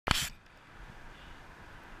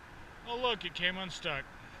Oh look, it came unstuck.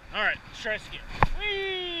 Alright, let's try this again.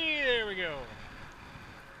 Whee! There we go.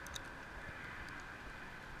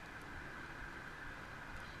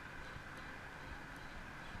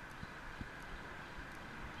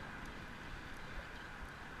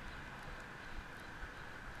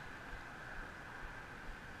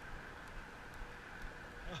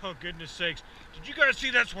 Oh goodness sakes. Did you guys see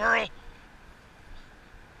that swirl?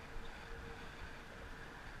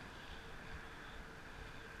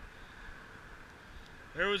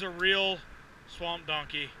 There was a real swamp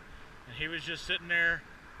donkey, and he was just sitting there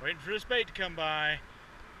waiting for this bait to come by,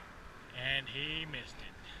 and he missed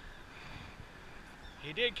it.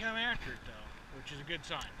 He did come after it though, which is a good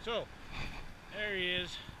sign. So, there he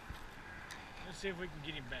is. Let's see if we can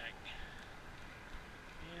get him back.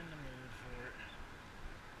 In the mood for it.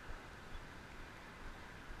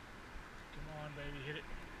 Come on, baby, hit it.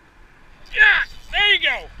 Yeah! There you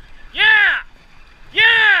go! Yeah!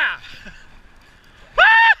 Yeah!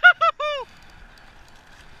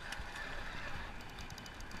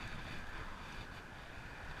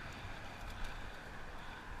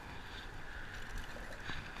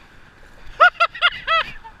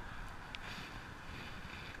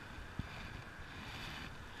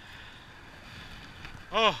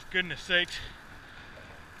 Oh, goodness sakes.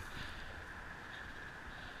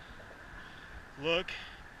 Look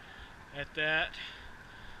at that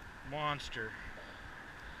monster.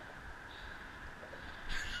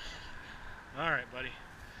 All right, buddy.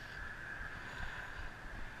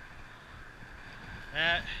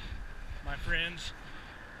 That, my friends,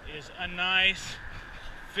 is a nice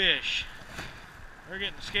fish. We're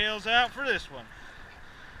getting the scales out for this one.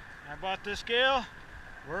 I bought this scale.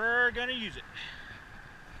 We're gonna use it.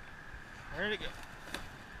 Where'd it go?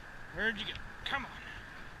 Where'd you go? Come on.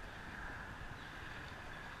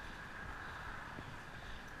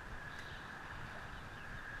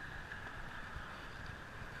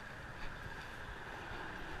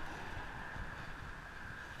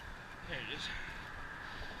 There it is.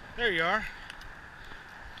 There you are.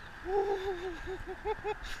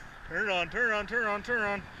 Turn it on, turn it on, turn it on, turn it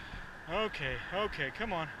on. Okay, okay,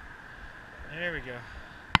 come on. There we go.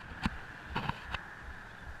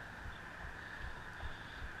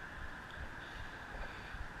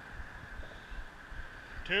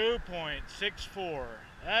 2.64.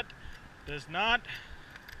 That does not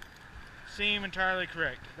seem entirely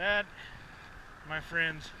correct. That, my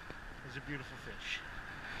friends, is a beautiful fish.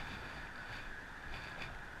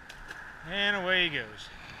 And away he goes.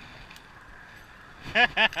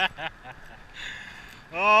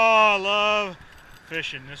 Oh, I love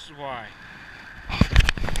fishing. This is why.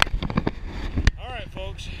 Alright,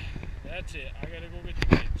 folks. That's it. I gotta go get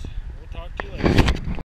the kids. We'll talk to you later.